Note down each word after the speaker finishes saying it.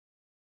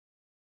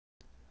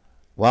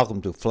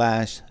Welcome to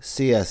Flash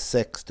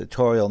CS6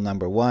 tutorial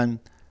number 1,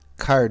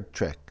 card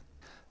trick.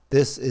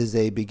 This is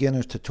a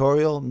beginner's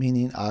tutorial,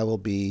 meaning I will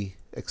be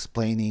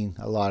explaining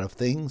a lot of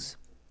things.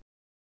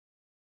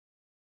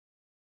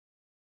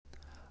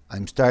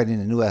 I'm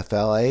starting a new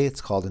FLA, it's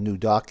called a new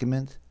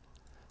document,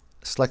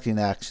 selecting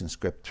action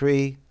script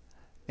 3,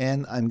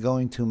 and I'm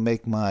going to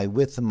make my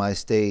width of my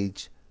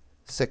stage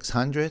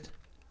 600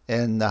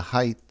 and the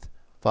height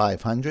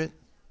 500.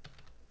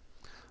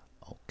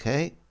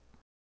 Okay.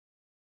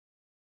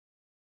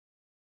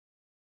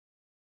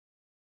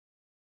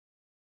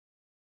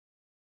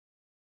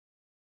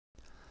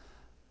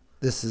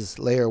 This is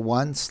layer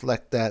 1.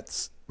 Select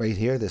that right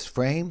here, this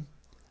frame.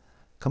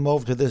 Come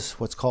over to this,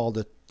 what's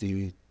called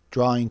the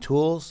drawing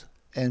tools,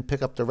 and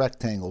pick up the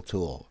rectangle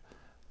tool.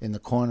 In the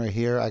corner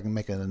here, I can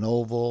make it an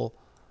oval,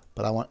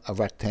 but I want a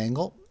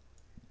rectangle.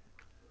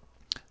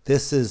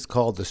 This is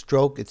called the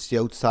stroke. It's the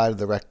outside of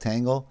the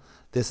rectangle.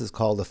 This is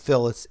called the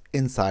fill. It's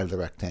inside of the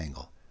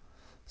rectangle.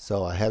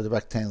 So I have the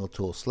rectangle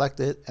tool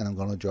selected, and I'm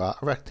going to draw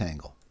a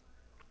rectangle.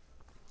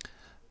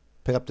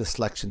 Pick up the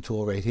selection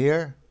tool right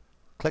here.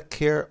 Click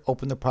here,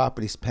 open the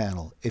properties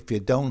panel. If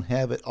you don't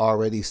have it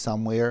already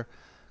somewhere,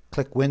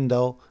 click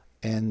window,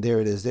 and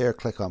there it is there.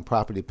 Click on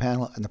property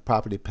panel, and the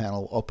property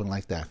panel will open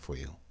like that for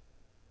you.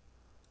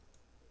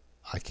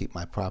 I keep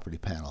my property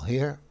panel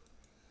here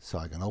so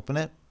I can open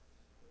it.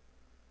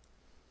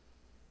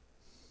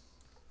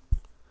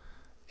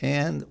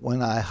 And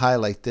when I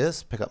highlight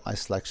this, pick up my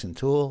selection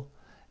tool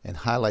and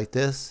highlight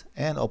this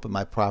and open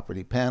my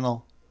property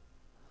panel,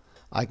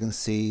 I can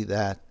see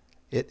that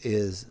it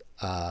is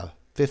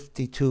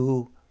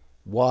 52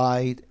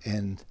 wide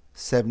and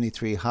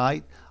 73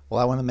 height.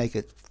 Well, I want to make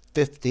it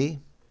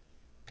 50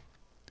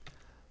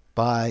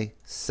 by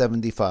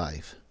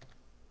 75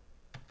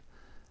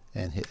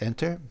 and hit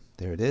enter.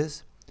 There it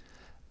is.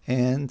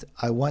 And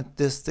I want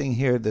this thing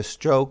here, the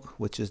stroke,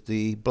 which is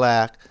the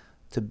black,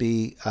 to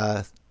be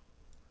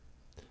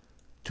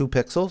 2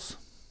 pixels.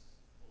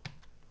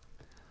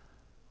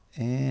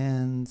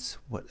 And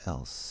what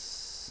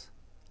else?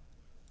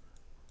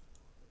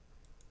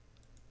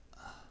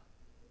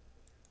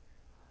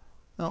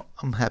 No,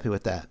 I'm happy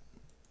with that.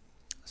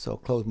 So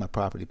close my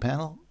property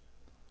panel.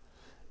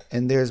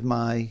 And there's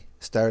my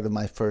start of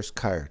my first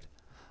card.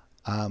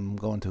 I'm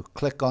going to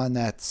click on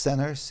that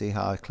center. See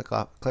how I click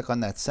on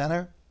that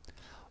center.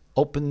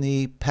 Open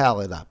the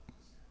palette up.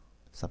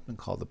 Something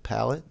called the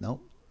palette.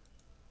 Nope.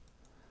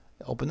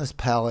 Open this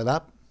palette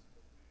up.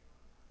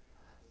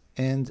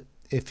 And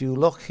if you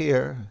look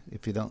here,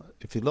 if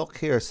you look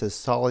here, it says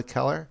solid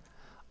color.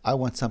 I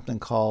want something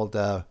called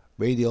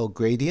radial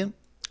gradient.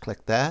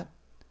 Click that.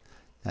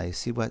 Now you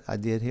see what I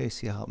did here? You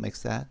see how it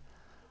makes that?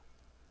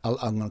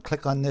 I'm going to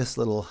click on this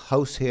little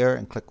house here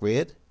and click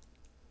red.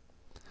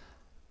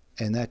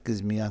 And that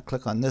gives me, I'll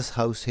click on this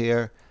house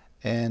here,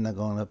 and I'm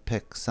going to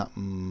pick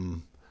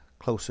something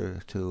closer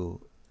to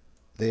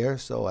there,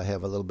 so I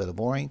have a little bit of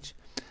orange.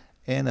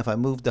 And if I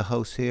move the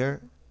house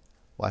here,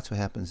 watch what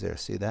happens there.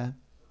 See that?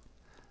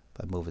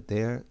 If I move it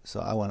there,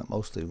 so I want it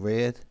mostly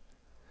red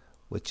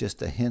with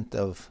just a hint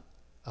of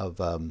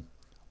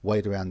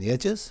white around the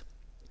edges.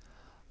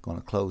 Going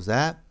to close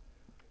that.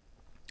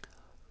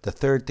 The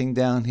third thing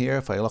down here,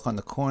 if I look on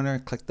the corner,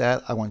 click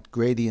that. I want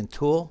gradient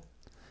tool,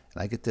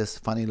 and I get this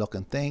funny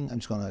looking thing. I'm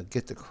just going to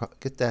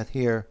get that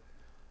here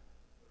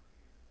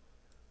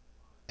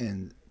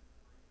and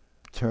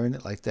turn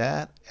it like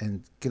that,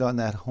 and get on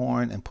that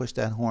horn and push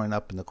that horn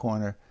up in the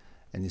corner,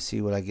 and you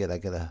see what I get. I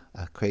get a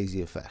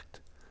crazy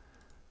effect.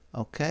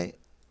 Okay,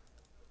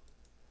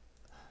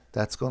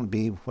 that's going to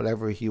be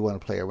whatever you want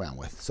to play around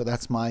with. So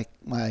that's my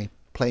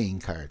playing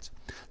cards.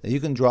 Now you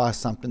can draw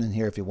something in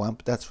here if you want,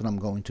 but that's what I'm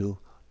going to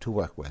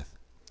work with.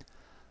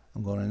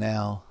 I'm going to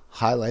now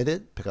highlight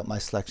it, pick up my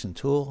selection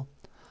tool,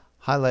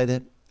 highlight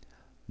it,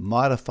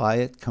 modify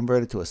it,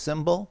 convert it to a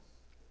symbol,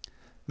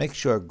 make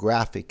sure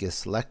graphic is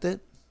selected,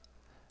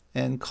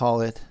 and call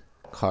it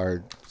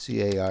card,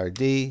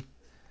 C-A-R-D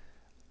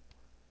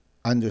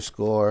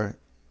 _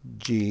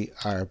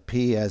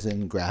 GRP as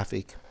in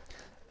graphic.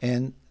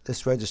 And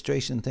this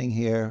registration thing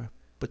here,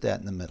 put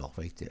that in the middle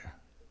right there.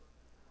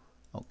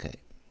 Okay,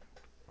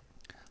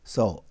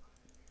 so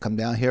come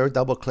down here,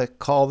 double click,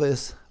 call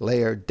this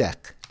layer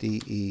deck,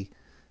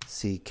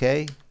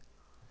 D-E-C-K,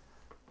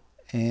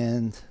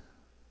 and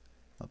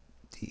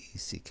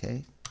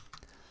D-E-C-K.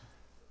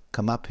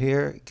 Come up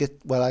here,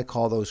 get what I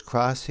call those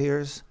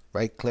crosshairs,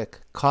 right click,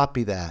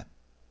 copy that,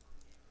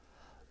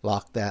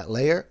 lock that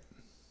layer,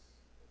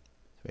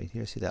 right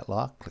here, see that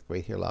lock? Click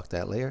right here, lock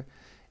that layer,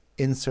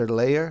 insert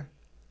layer,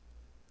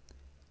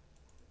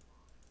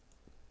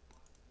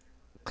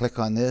 click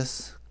on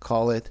this,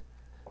 call it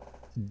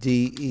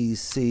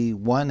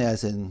DEC1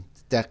 as in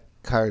deck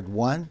card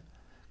 1.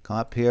 Come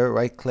up here,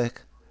 right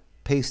click,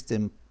 paste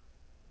in,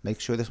 make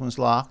sure this one's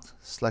locked,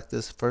 select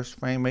this first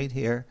frame right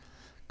here,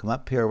 come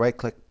up here, right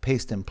click,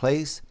 paste in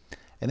place,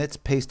 and it's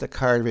paste a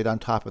card right on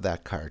top of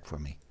that card for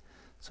me.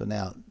 So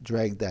now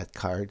drag that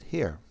card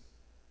here,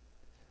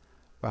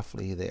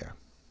 roughly there.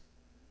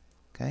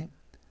 Okay.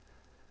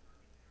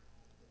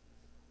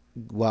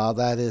 While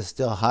that is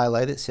still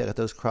highlighted, see I got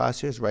those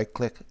crosshairs, right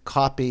click,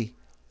 copy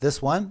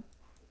this one,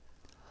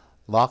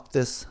 lock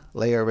this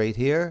layer right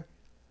here,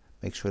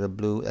 make sure the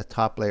blue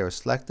top layer is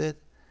selected,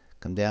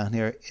 come down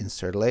here,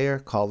 insert layer,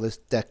 call this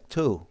deck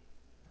 2,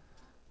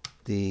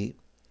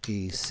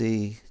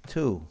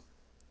 DEC2.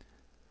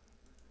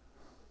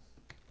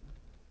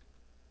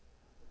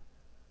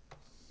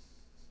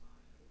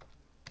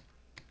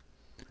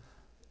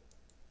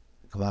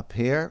 Come up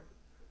here,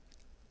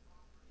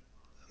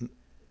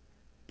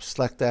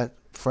 select that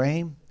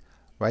frame,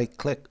 right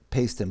click,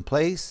 paste in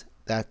place,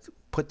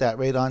 put that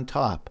right on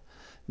top.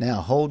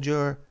 Now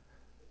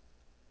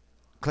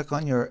click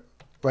on your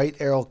right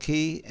arrow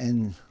key,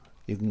 and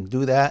you can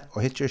do that,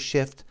 or hit your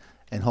shift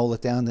and hold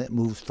it down and it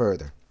moves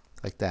further,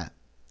 like that.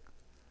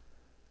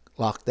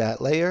 Lock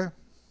that layer,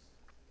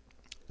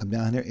 come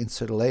down here,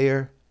 insert a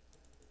layer,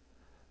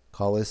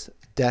 call this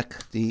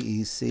deck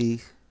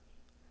DEC3.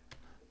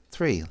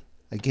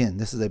 Again,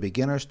 this is a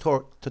beginner's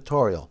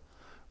tutorial.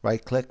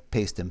 Right click,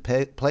 paste in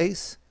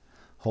place,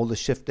 hold the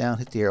shift down,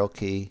 hit the arrow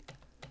key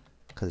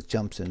because it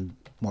jumps in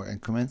more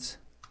increments,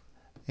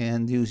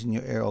 and using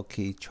your arrow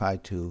key try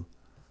to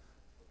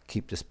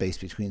keep the space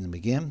between them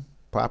again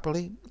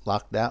properly.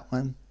 Lock that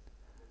one,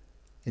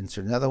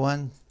 insert another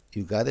one,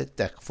 you got it,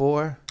 deck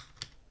 4.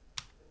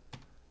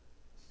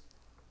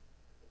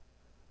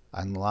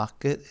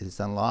 Unlock it, it's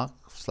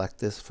unlocked, select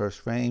this first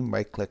frame,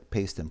 right click,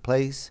 paste in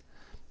place,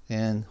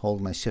 and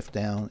hold my shift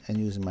down and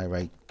using my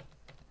right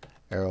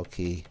arrow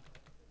key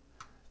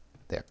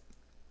there.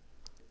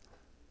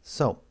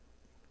 So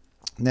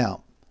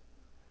now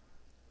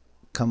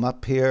come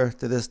up here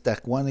to this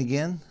deck 1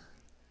 again.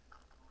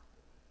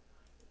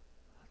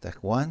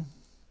 Deck 1.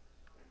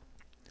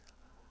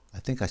 I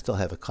think I still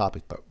have a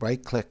copy, but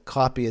right click,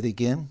 copy it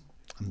again.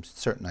 I'm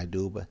certain I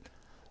do, but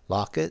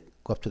lock it,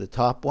 go up to the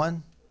top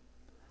one,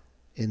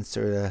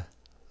 insert a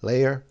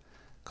layer,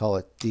 call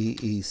it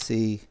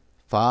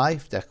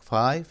DEC5, deck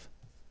 5.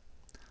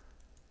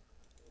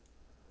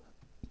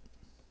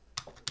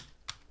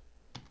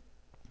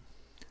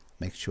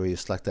 Make sure you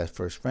select that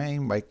first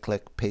frame, right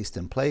click, paste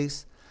in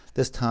place,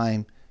 this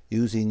time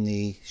using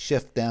the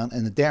shift down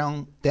and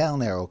the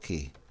down arrow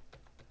key.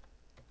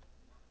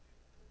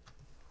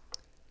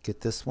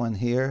 Get this one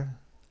here,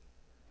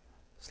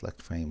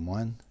 select frame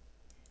 1,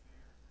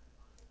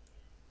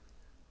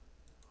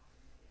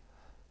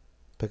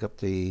 pick up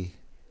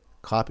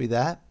copy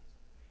that.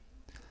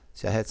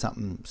 See, I had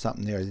something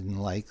there I didn't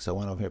like, so I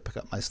went over here, pick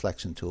up my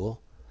selection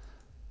tool,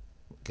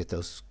 get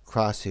those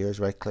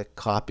crosshairs, right click,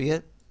 copy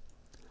it,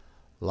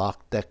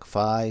 lock deck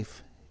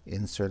 5,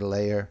 insert a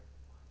layer,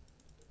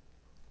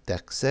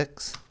 deck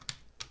 6,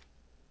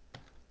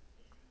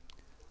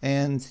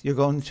 and you're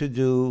going to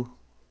do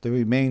the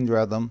remainder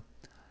of them,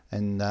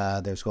 and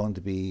there's going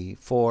to be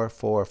 4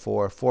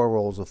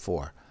 rolls of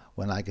 4.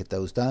 When I get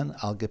those done,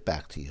 I'll get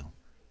back to you.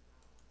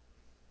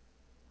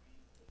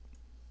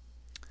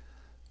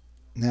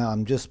 Now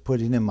I'm just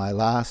putting in my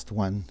last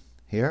one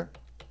here.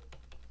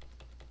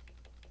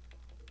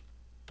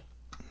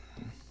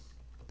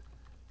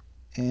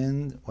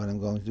 And what I'm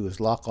going to do is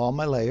lock all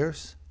my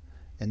layers,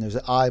 and there's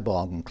an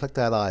eyeball. I'm going to click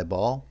that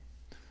eyeball,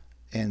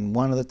 and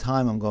one at a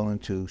time I'm going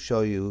to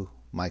show you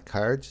my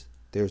cards.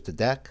 There's the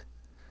deck.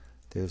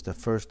 There's the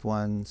first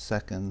one,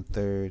 second,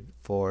 third,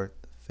 fourth,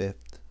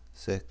 fifth,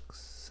 6,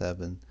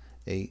 7,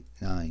 8,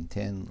 9,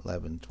 10,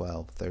 11,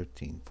 12,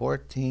 13,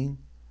 14.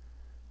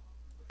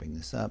 Bring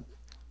this up.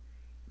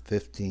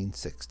 15,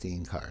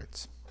 16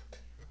 cards.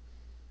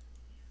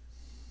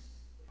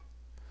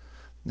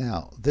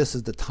 Now, this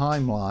is the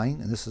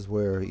timeline, and this is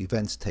where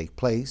events take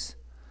place.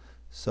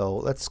 So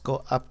let's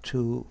go up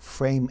to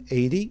frame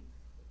 80.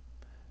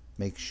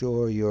 Make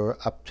sure you're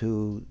up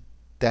to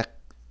deck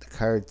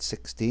card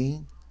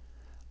 16.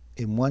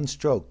 In one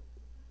stroke,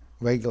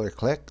 regular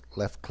click,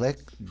 left click,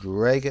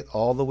 drag it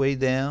all the way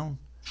down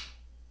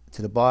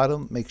to the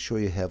bottom. Make sure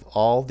you have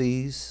all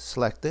these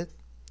selected.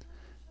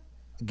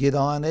 Get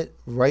on it,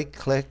 right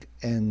click,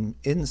 and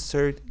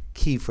insert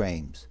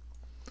keyframes.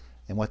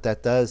 And what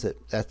that does,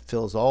 that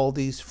fills all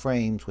these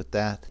frames with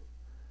that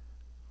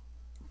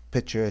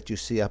picture that you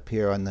see up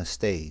here on the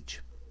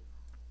stage.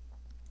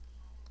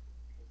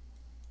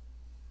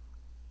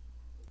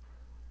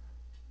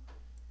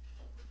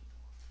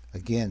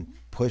 Again,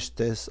 push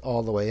this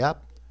all the way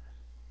up,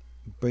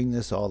 bring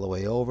this all the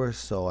way over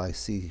so I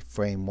see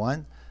frame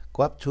 1.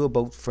 Go up to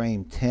about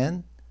frame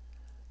 10.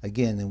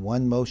 Again, in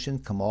one motion,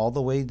 come all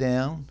the way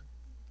down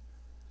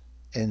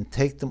and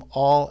take them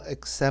all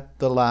except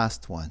the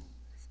last one.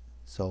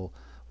 So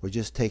we're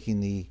just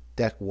taking the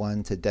deck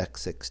 1 to deck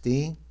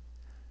 16.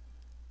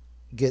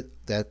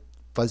 Get that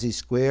fuzzy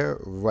square,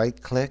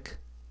 right click,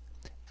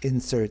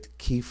 insert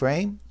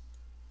keyframe.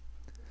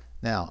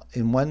 Now,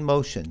 in one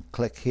motion,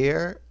 click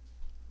here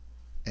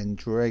and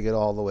drag it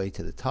all the way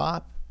to the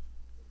top.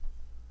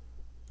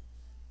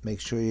 Make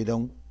sure you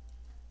don't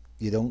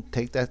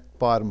take that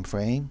bottom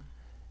frame.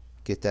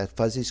 Get that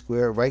fuzzy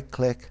square, right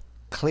click,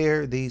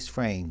 clear these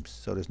frames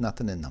so there's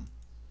nothing in them.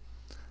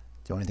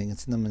 The only thing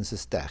that's in them is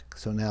this deck.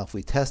 So now if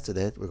we tested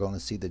it, we're going to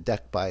see the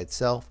deck by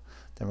itself.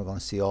 Then we're going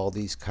to see all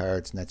these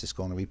cards, and that's just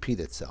going to repeat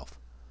itself.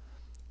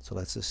 So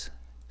let's just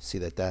see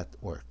that that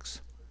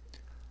works.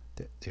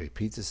 It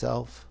repeats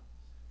itself.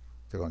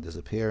 They're going to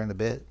disappear in a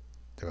bit.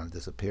 They're going to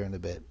disappear in a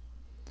bit.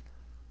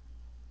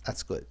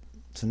 That's good.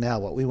 So now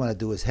what we want to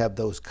do is have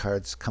those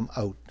cards come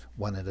out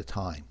one at a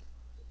time.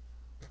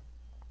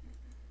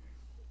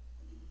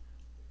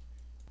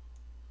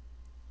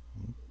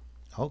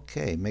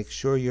 Okay, make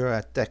sure you're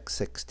at deck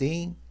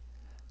 16.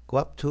 Go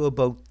up to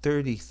about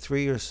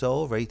 33 or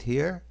so right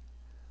here.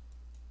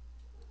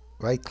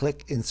 Right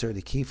click, insert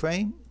a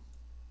keyframe.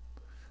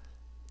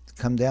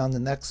 Come down the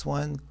next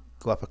one,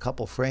 go up a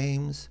couple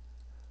frames.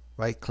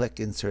 Right click,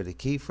 insert a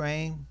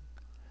keyframe.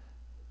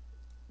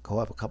 Go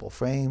up a couple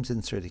frames,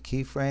 insert a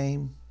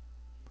keyframe.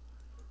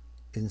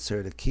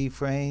 Insert a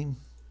keyframe.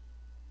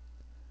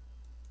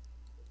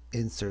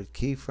 Insert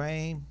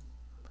keyframe.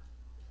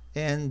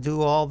 And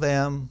do all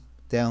them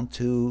down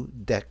to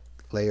deck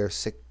layer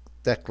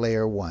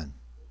 1.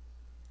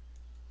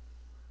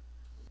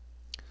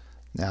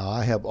 Now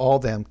I have all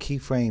them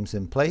keyframes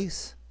in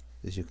place,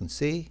 as you can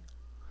see,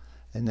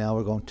 and now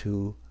we're going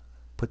to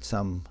put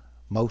some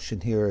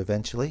motion here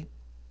eventually.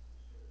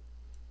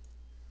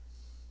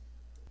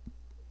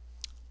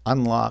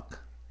 Unlock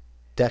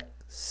deck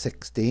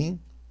 16.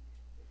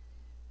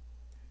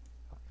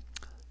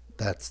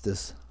 That's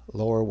this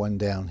lower one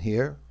down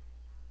here.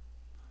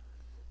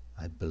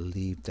 I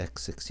believe deck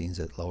 16 is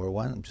that lower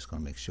one. I'm just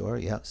going to make sure.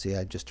 Yeah, see,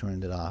 I just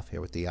turned it off here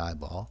with the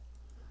eyeball.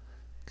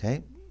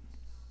 Okay.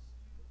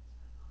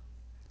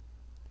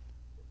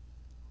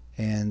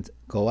 And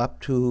go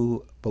up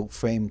to about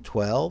frame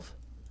 12.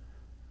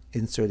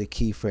 Insert a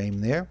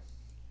keyframe there.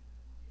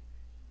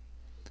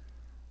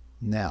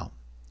 Now,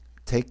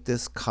 take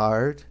this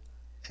card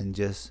and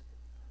just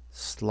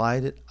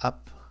slide it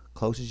up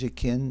close as you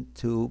can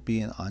to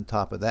being on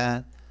top of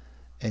that.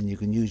 And you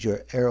can use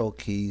your arrow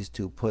keys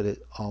to put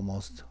it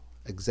almost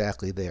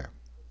exactly there.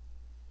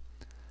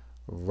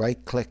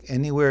 Right click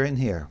anywhere in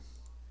here.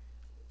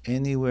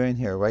 Anywhere in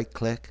here, right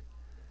click,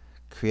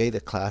 create a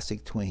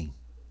classic tween.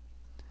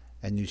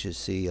 And you should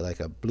see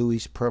like a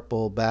bluish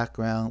purple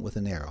background with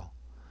an arrow.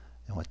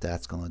 And what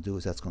that's going to do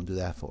is that's going to do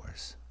that for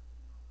us.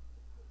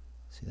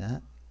 See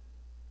that?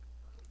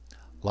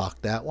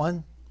 Lock that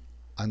one.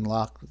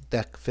 Unlock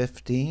deck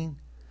 15.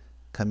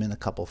 Come in a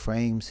couple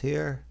frames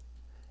here.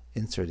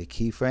 Insert a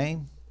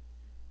keyframe.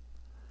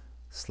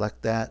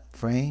 Select that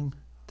frame,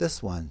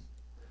 this one.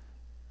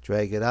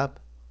 Drag it up,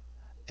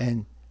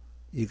 and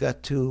you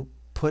got to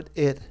put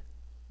it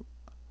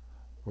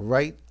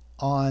right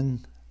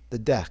on the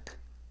deck.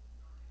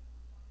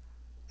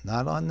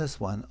 Not on this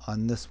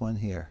one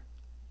here.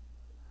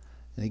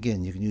 And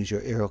again, you can use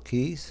your arrow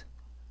keys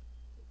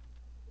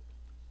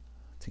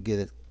to get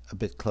it a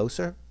bit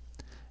closer.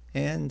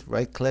 And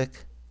right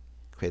click,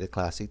 create a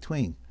classic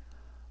tween.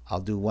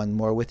 I'll do one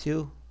more with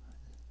you,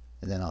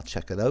 and then I'll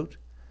check it out.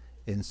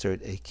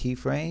 Insert a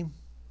keyframe.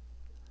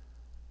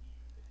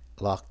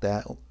 Lock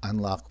that,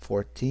 unlock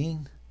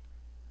 14.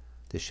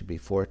 This should be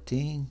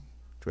 14.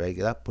 Drag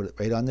it up, put it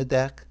right on the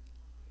deck.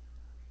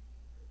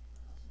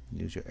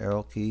 Use your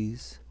arrow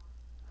keys.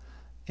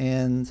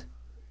 And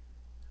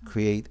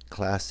create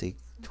classic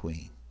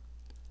tween.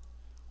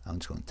 I'm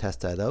just going to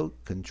test that out.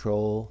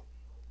 Control,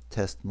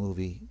 test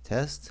movie,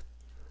 test.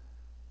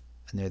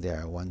 And there they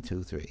are, 1,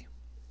 2, 3.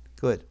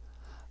 Good.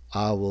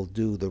 I will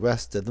do the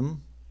rest of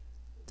them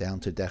down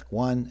to deck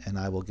 1, and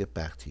I will get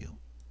back to you.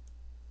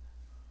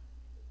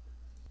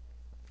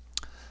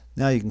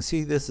 Now you can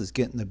see this is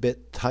getting a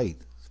bit tight.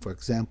 For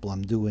example,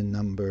 I'm doing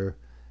number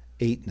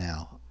 8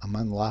 now. I'm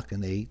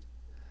unlocking 8,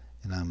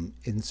 and I'm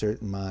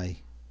inserting my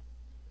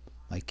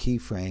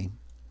keyframe,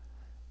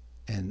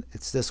 and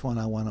it's this one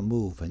I want to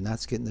move, and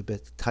that's getting a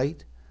bit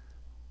tight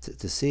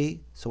to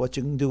see. So what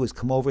you can do is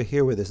come over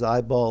here where this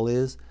eyeball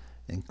is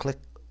and click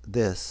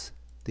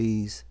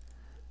these,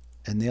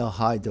 and they'll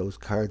hide those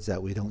cards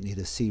that we don't need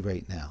to see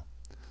right now.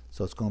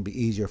 So it's going to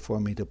be easier for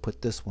me to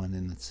put this one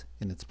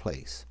in its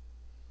place.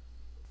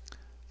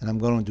 And I'm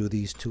going to do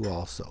these two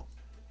also.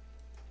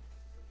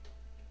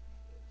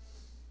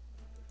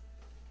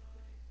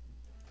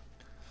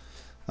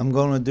 I'm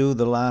going to do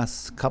the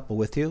last couple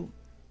with you.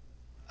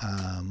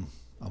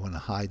 I want to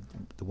hide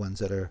the ones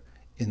that are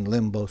in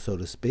limbo, so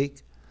to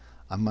speak.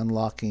 I'm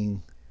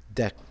unlocking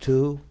deck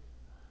 2.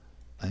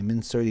 I'm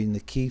inserting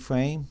the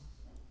keyframe.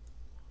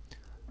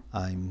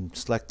 I'm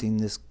selecting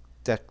this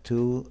deck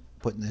 2,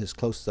 putting it as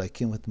close as I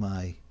can with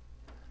my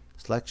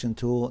selection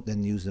tool,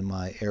 then using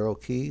my arrow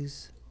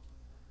keys.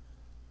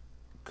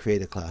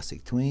 Create a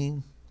classic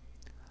tween.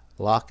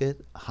 Lock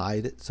it,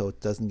 hide it so it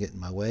doesn't get in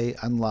my way.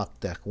 Unlock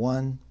deck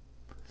 1.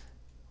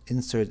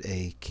 Insert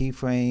a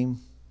keyframe.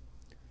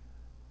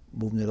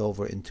 Moving it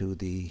over into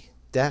the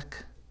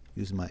deck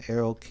using my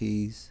arrow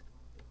keys.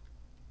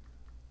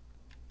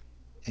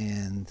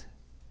 And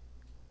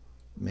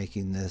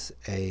making this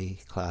a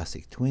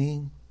classic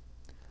tween.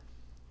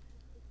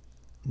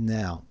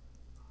 Now,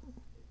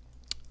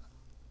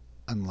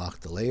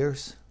 unlock the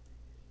layers.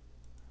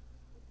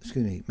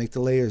 make the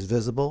layers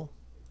visible.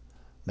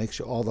 Make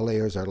sure all the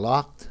layers are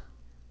locked.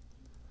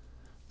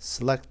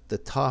 Select the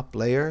top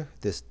layer,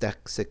 this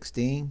deck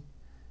 16,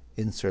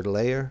 insert a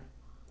layer.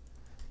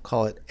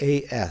 Call it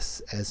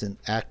AS as in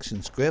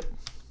action script.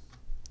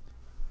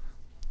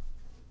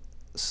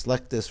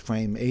 Select this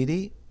frame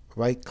 80,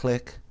 right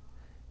click,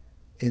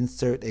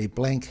 insert a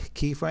blank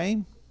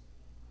keyframe.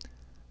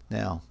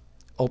 Now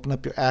open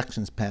up your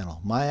actions panel.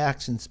 My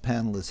actions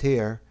panel is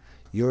here.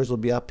 Yours will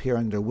be up here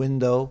under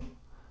window,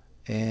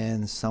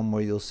 and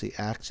somewhere you'll see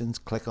actions.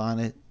 Click on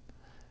it,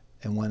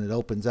 and when it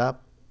opens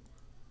up,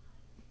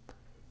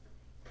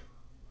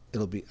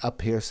 it'll be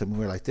up here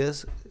somewhere like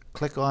this.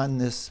 Click on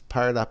this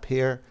part up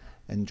here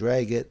and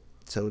drag it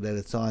so that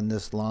it's on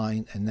this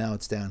line, and now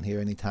it's down here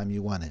anytime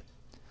you want it.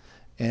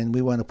 And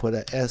we want to put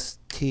a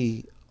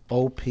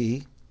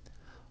STOP,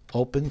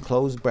 open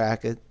close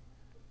bracket,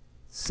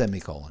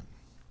 semicolon.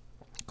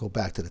 Go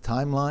back to the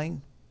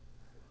timeline.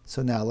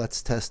 So now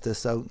let's test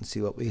this out and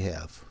see what we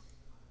have.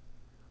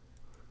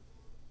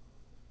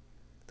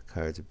 The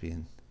cards are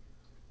being...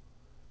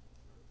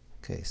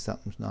 Okay,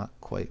 something's not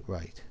quite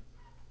right.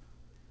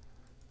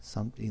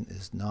 Something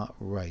is not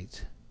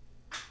right.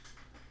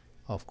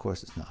 Oh, of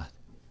course it's not.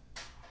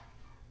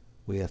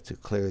 We have to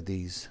clear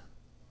these.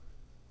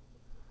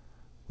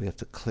 We have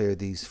to clear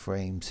these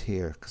frames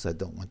here because I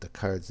don't want the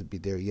cards to be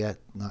there yet,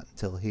 not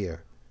until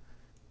here.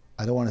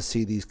 I don't want to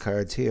see these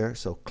cards here,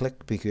 so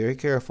click, be very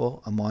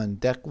careful. I'm on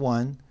deck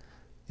 1.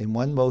 In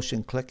one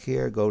motion, click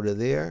here, go to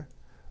there,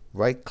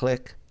 right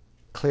click,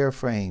 clear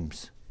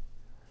frames.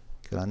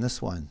 Get on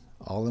this one,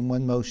 all in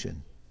one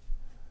motion.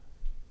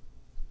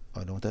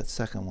 I don't want that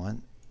second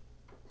one.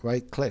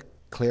 Right click,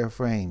 clear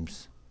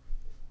frames.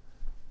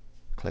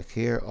 Click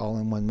here, all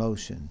in one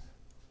motion.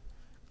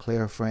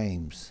 Clear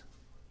frames.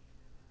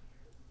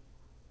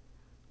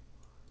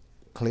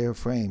 Clear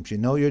frames. You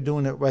know you're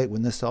doing it right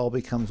when this all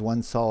becomes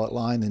one solid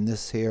line and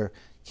this here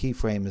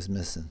keyframe is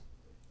missing.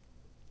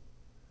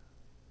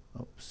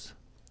 Oops.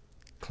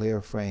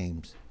 Clear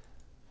frames.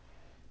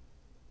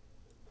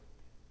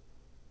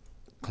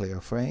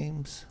 Clear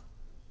frames.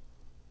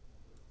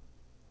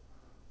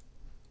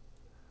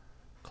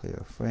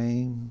 Clear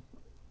frame.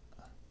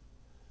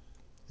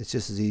 It's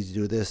just as easy to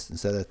do this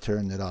instead of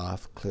turning it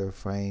off. Clear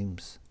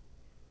frames.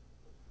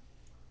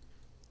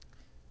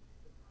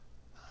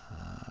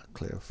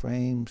 Clear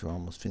frames. We're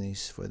almost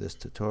finished for this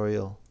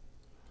tutorial.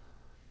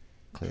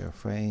 Clear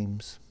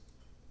frames.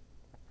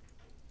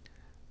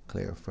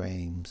 Clear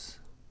frames.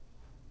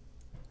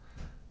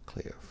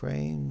 Clear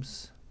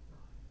frames.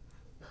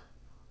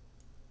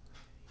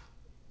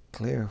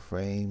 Clear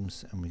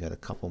frames. And we got a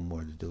couple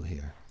more to do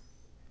here.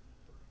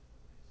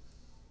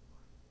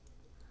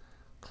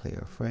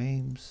 Clear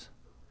frames.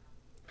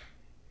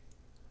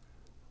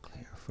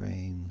 Clear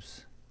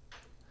frames.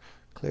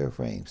 Clear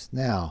frames.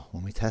 Now,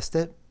 when we test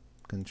it,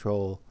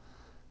 Control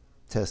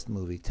test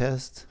movie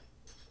test.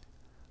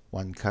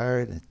 One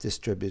card, it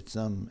distributes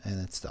them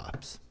and it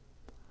stops.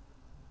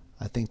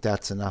 I think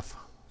that's enough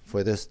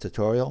for this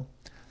tutorial.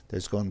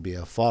 There's going to be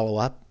a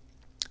follow-up.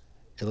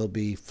 It'll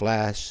be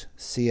Flash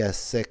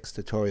CS6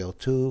 Tutorial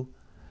 2,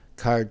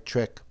 Card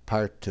Trick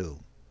Part 2.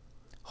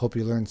 Hope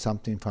you learned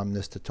something from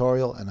this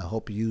tutorial, and I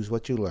hope you use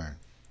what you learned.